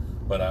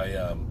 But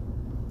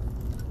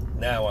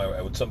now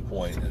at some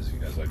point,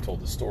 as I told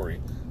the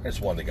story, I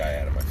just wanted the guy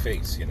out of my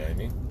face, you know what I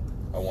mean?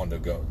 I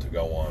wanted to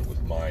go on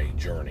with my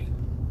journey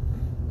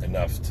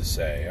enough to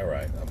say, all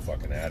right, I'm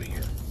fucking out of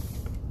here.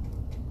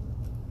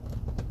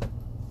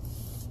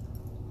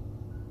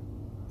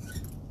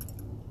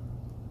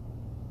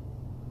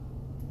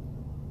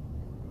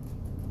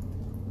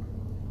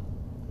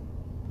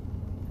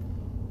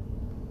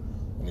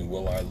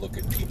 Will I look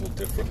at people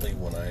differently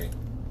will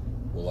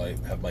I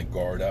have my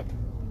guard up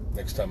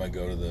next time I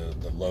go to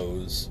the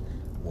Lowe's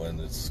when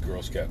it's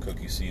Girl Scout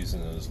cookie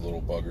season and those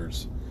little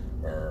buggers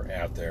are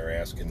out there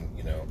asking,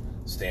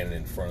 standing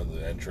in front of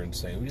the entrance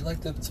saying, would you like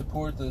to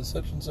support the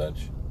such and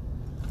such?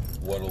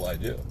 What will I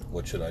do?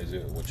 What should I do?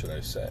 What should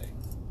I say?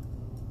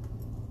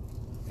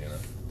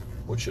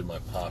 What should my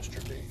posture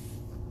be?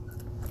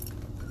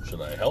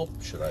 Should I help?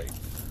 Should I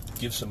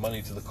give some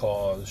money to the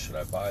cause? Should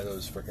I buy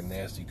those freaking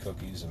nasty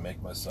cookies and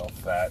make myself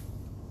fat?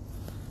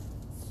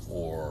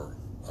 Or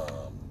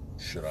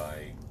should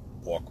I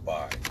walk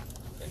by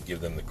and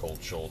give them the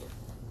cold shoulder?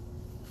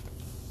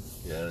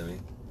 You know what I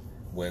mean?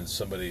 When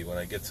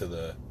I get to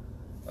the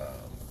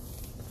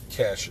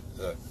cash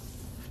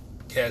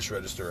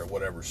register at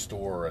whatever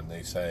store and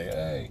they say,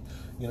 hey,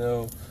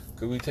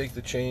 could we take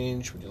the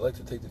change? Would you like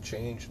to take the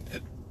change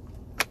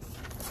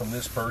from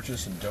this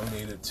purchase and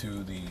donate it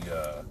to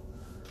the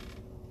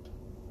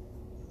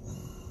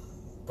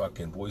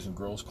fucking Boys and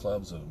Girls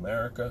Clubs of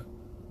America?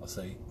 I'll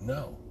say,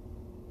 no,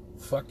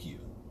 fuck you.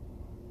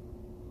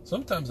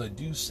 Sometimes I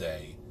do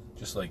say,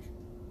 just like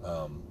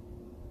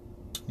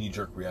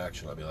knee-jerk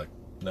reaction, I'll be like,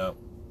 no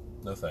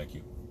thank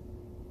you.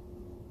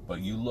 But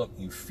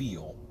you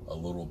feel a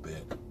little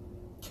bit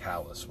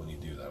callous when you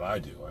do that. I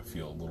do. I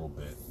feel a little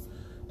bit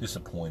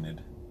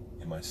disappointed,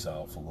 in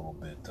myself a little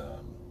bit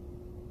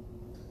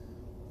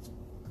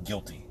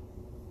guilty.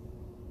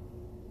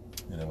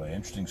 Anyway,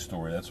 interesting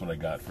story. That's what I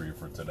got for you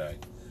for today.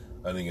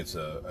 I think it's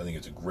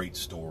a great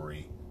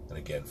story, and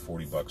again,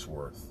 $40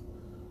 worth.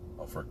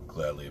 I'll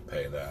gladly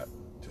pay that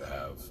to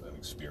have an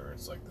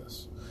experience like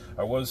this.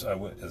 I was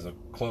as a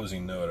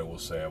closing note, I will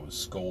say I was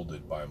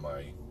scolded by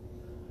my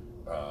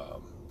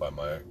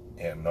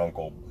aunt and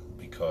uncle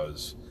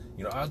because,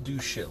 you know, I'll do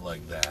shit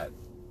like that.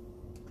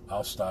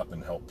 I'll stop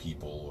and help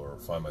people or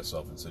find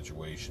myself in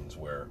situations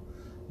where,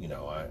 you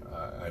know,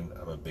 I'm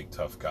a big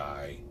tough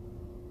guy.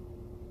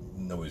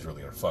 Nobody's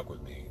really gonna fuck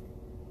with me.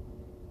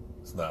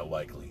 It's not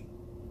likely.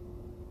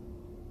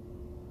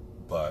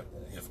 But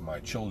if my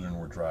children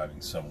were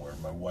driving somewhere,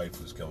 my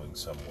wife was going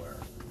somewhere,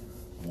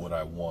 would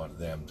I want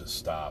them to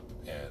stop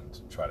and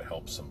try to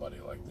help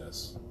somebody like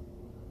this?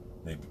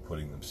 They'd be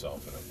putting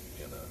themselves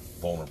in a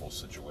vulnerable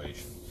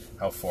situation.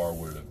 How far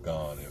would it have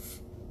gone if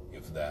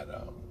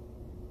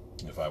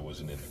I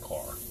wasn't in the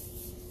car?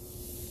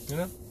 You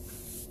know,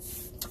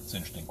 it's an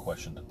interesting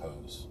question to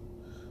pose.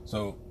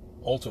 So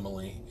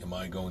ultimately, am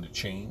I going to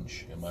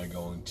change? Am I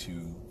going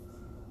to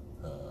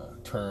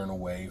turn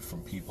away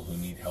from people who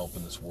need help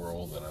in this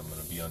world, and I'm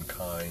going to be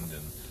unkind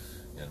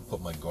and put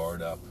my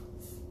guard up?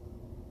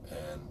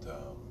 And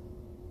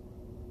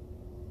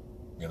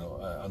you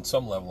know, on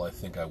some level, I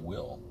think I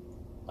will.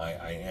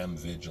 I am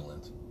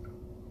vigilant.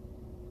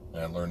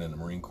 And I learned in the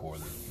Marine Corps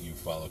that you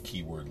follow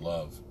keyword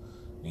love,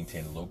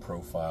 maintain a low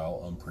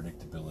profile,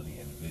 unpredictability,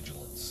 and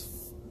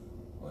vigilance.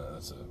 Well,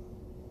 that's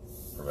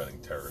preventing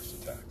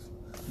terrorist attacks.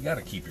 You got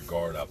to keep your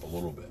guard up a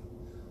little bit.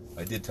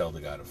 I did tell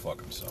the guy to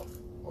fuck himself,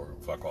 or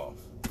fuck off,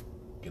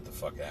 get the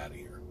fuck out of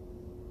here.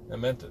 I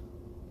meant it.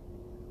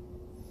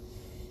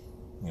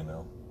 You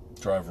know,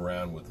 drive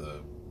around with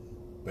a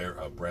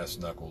brass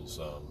knuckles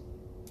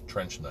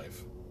trench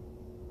knife.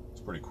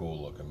 It's pretty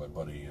cool looking. My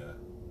buddy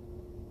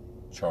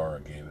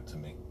Chara gave it to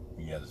me.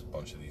 He has a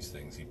bunch of these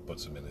things. He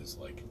puts them in his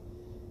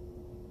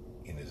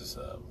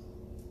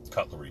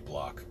cutlery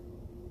block.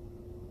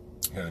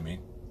 You know what I mean?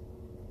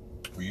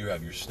 Where you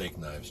have your steak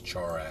knives,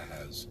 Chara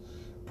has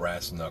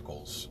brass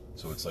knuckles.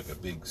 So it's like a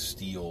big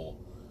steel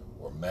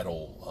or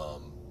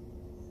metal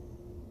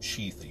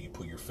sheath that you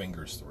put your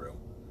fingers through,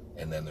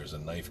 and then there's a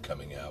knife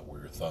coming out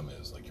where your thumb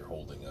is, like you're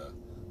holding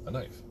a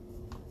knife,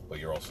 but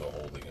you're also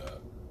holding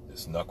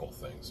this knuckle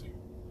thing. So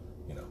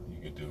you know you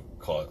could do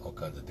all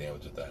kinds of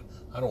damage with that.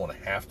 I don't want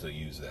to have to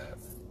use that,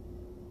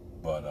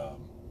 but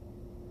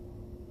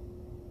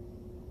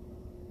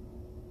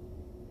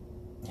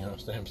you know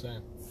what I'm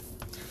saying?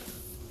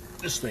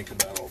 Just think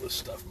about all this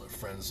stuff, my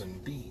friends,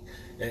 and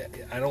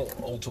I don't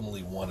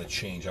ultimately want to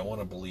change. I want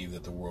to believe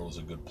that the world is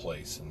a good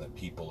place and that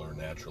people are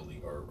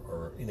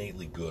are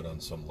innately good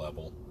on some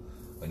level.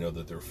 I know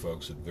that there are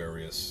folks with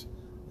various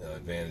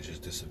advantages,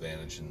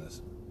 disadvantages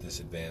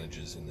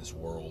in this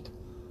world.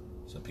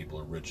 Some people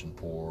are rich and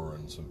poor,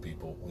 and some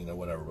people, you know,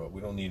 whatever. But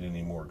we don't need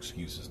any more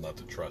excuses not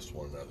to trust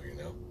one another, you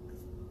know.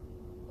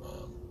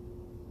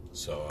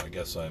 So I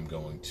guess I'm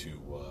going to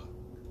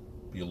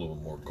be a little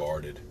more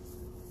guarded,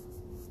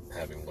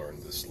 having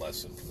learned this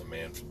lesson from the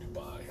man from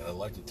Dubai. And I'd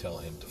like to tell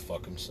him to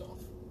fuck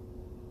himself.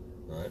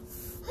 All right?